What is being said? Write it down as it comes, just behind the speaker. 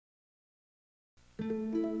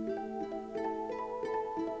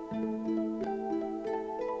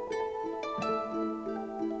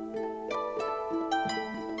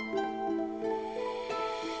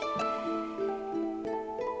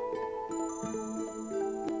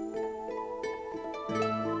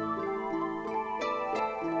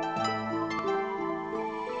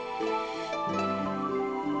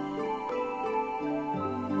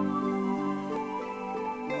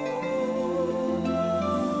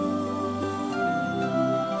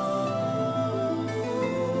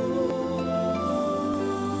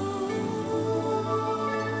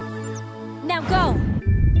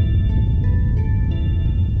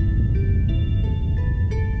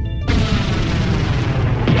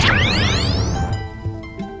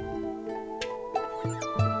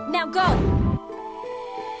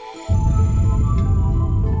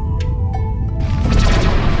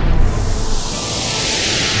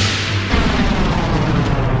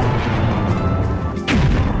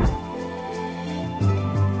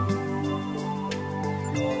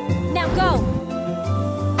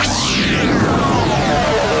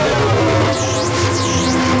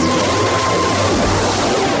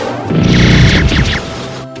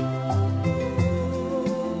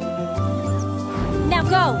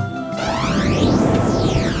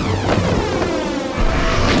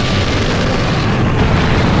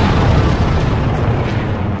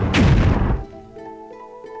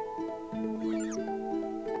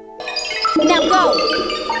Now go!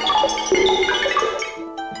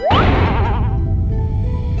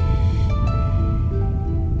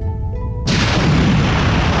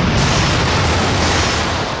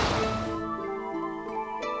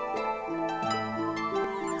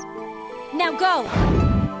 Now go!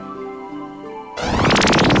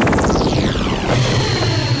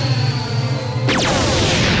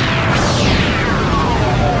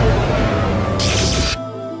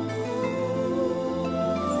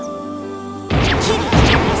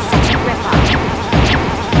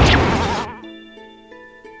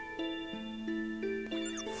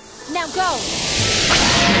 Now go!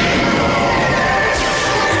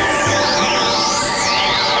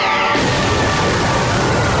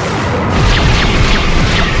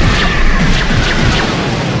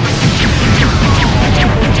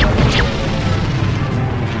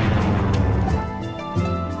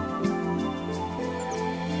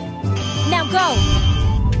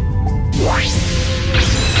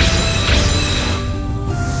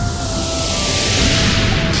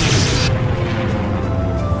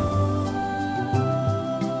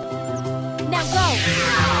 Now go!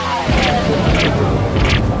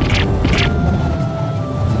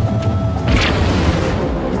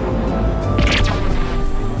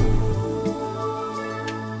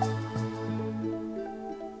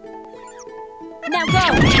 Now go!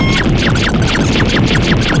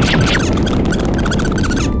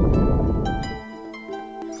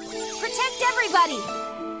 Protect everybody!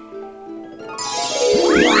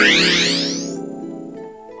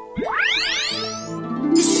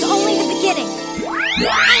 This is only the beginning!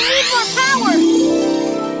 I need more power!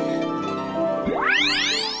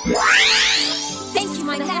 Thank you,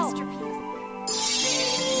 my masterpiece.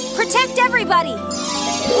 Protect everybody!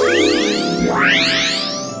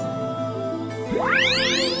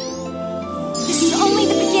 This is only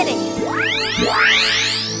the beginning.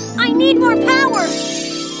 I need more power!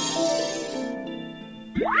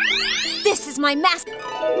 This is my master.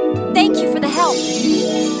 Thank you for the help.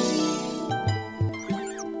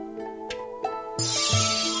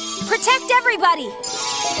 Protect everybody!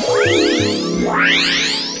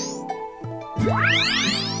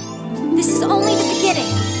 This is only the beginning.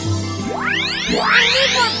 I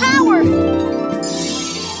need more power!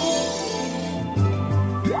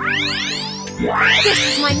 This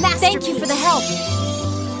is my masterpiece. Thank you for the help.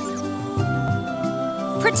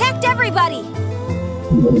 Protect everybody!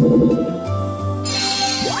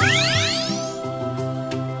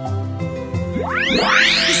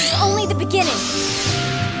 This is only the beginning.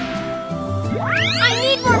 I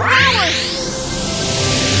need more power!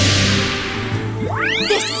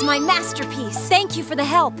 This is my masterpiece. Thank you for the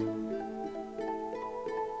help.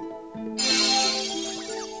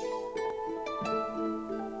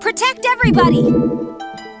 Protect everybody!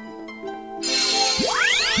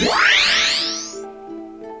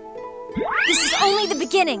 This is only the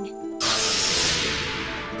beginning.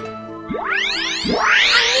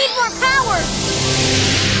 I need more power!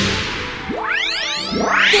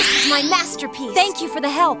 This is my masterpiece. Thank you for the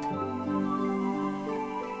help.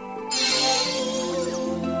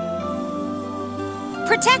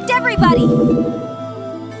 Protect everybody!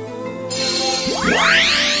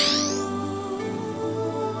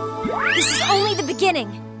 This is only the beginning.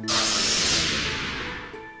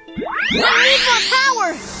 I need more power!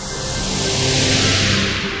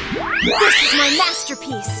 This is my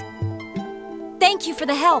masterpiece. Thank you for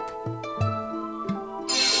the help.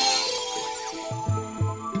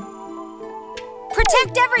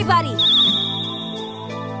 Protect everybody!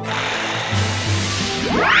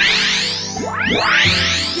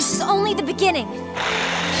 This is only the beginning.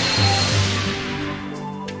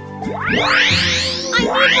 I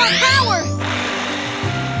need more power!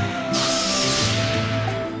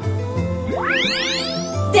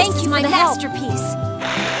 Thank you, my masterpiece.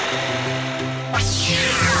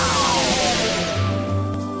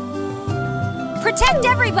 Protect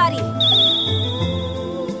everybody!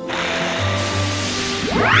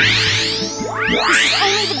 This is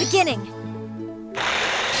only the beginning.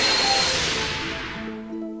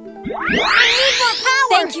 I need more power!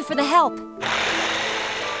 Thank you for the help.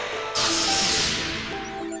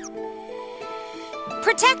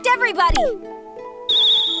 Protect everybody!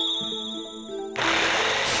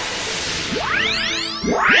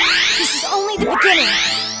 This is only the beginning.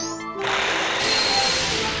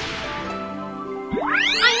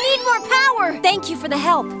 I need more power! Thank you for the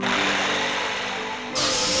help.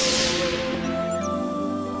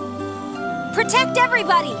 Protect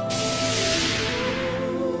everybody!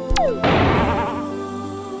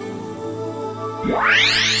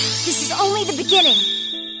 This is only the beginning.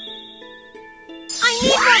 I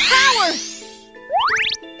need more power!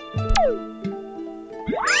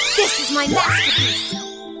 This is my masterpiece.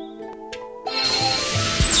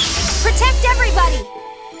 Protect everybody!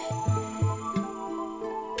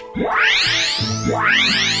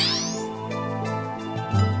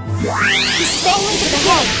 This is only for the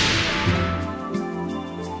head.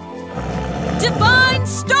 Divine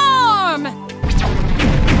Storm!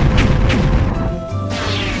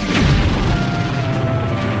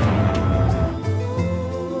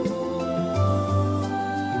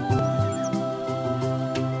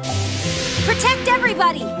 Protect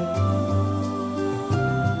everybody!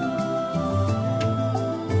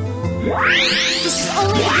 This is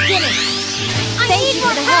only the beginning. I need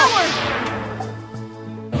more power!